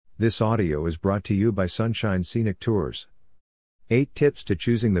This audio is brought to you by Sunshine Scenic Tours. 8 tips to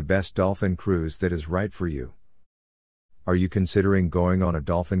choosing the best dolphin cruise that is right for you. Are you considering going on a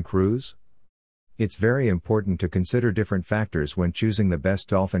dolphin cruise? It's very important to consider different factors when choosing the best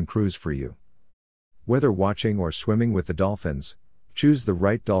dolphin cruise for you. Whether watching or swimming with the dolphins, choose the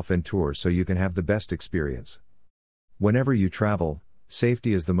right dolphin tour so you can have the best experience. Whenever you travel,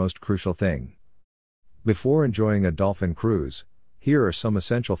 safety is the most crucial thing. Before enjoying a dolphin cruise, here are some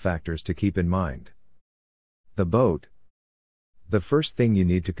essential factors to keep in mind. The boat. The first thing you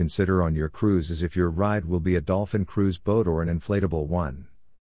need to consider on your cruise is if your ride will be a dolphin cruise boat or an inflatable one.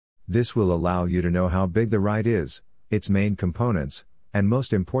 This will allow you to know how big the ride is, its main components, and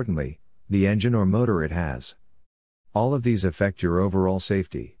most importantly, the engine or motor it has. All of these affect your overall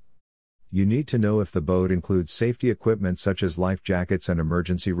safety. You need to know if the boat includes safety equipment such as life jackets and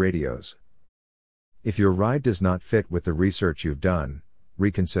emergency radios. If your ride does not fit with the research you've done,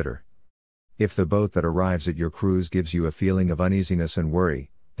 reconsider. If the boat that arrives at your cruise gives you a feeling of uneasiness and worry,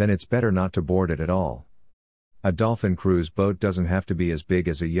 then it's better not to board it at all. A dolphin cruise boat doesn't have to be as big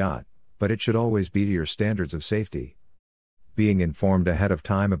as a yacht, but it should always be to your standards of safety. Being informed ahead of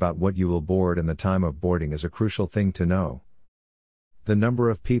time about what you will board and the time of boarding is a crucial thing to know. The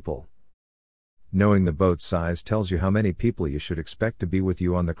number of people. Knowing the boat's size tells you how many people you should expect to be with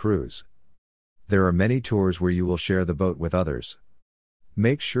you on the cruise. There are many tours where you will share the boat with others.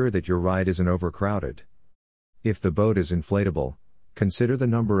 Make sure that your ride isn't overcrowded. If the boat is inflatable, consider the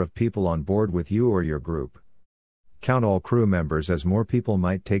number of people on board with you or your group. Count all crew members, as more people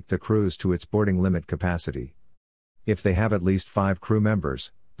might take the cruise to its boarding limit capacity. If they have at least 5 crew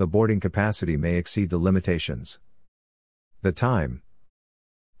members, the boarding capacity may exceed the limitations. The time.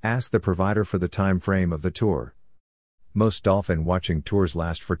 Ask the provider for the time frame of the tour. Most dolphin watching tours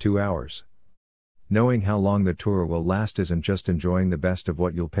last for 2 hours. Knowing how long the tour will last isn't just enjoying the best of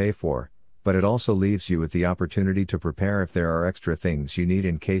what you'll pay for, but it also leaves you with the opportunity to prepare if there are extra things you need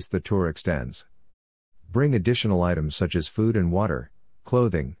in case the tour extends. Bring additional items such as food and water,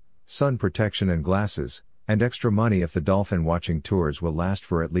 clothing, sun protection and glasses, and extra money if the dolphin watching tours will last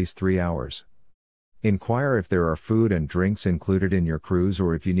for at least 3 hours. Inquire if there are food and drinks included in your cruise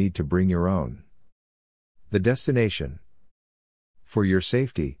or if you need to bring your own. The destination. For your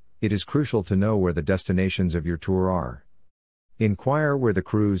safety, it is crucial to know where the destinations of your tour are. Inquire where the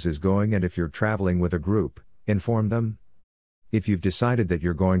cruise is going, and if you're traveling with a group, inform them. If you've decided that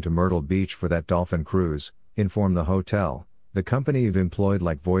you're going to Myrtle Beach for that dolphin cruise, inform the hotel, the company you've employed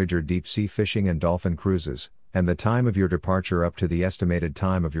like Voyager Deep Sea Fishing and Dolphin Cruises, and the time of your departure up to the estimated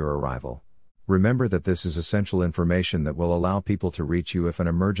time of your arrival. Remember that this is essential information that will allow people to reach you if an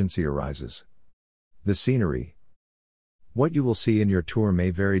emergency arises. The scenery. What you will see in your tour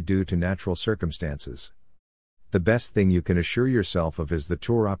may vary due to natural circumstances. The best thing you can assure yourself of is the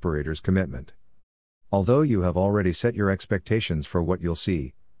tour operator's commitment. Although you have already set your expectations for what you'll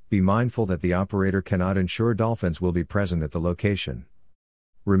see, be mindful that the operator cannot ensure dolphins will be present at the location.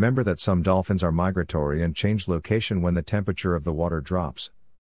 Remember that some dolphins are migratory and change location when the temperature of the water drops.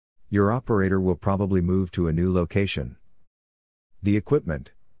 Your operator will probably move to a new location. The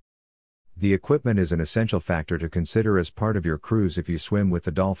equipment. The equipment is an essential factor to consider as part of your cruise if you swim with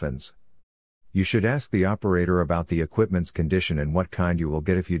the dolphins. You should ask the operator about the equipment's condition and what kind you will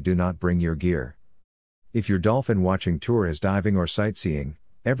get if you do not bring your gear. If your dolphin watching tour is diving or sightseeing,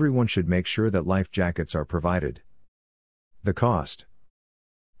 everyone should make sure that life jackets are provided. The cost.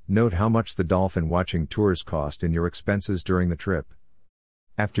 Note how much the dolphin watching tours cost in your expenses during the trip.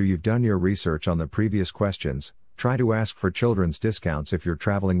 After you've done your research on the previous questions, try to ask for children's discounts if you're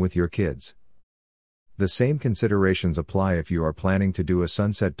traveling with your kids. The same considerations apply if you are planning to do a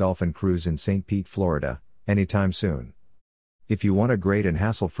sunset dolphin cruise in St. Pete, Florida, anytime soon. If you want a great and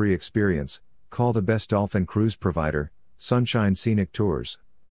hassle-free experience, call the best dolphin cruise provider, Sunshine Scenic Tours.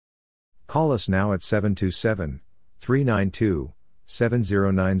 Call us now at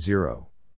 727-392-7090.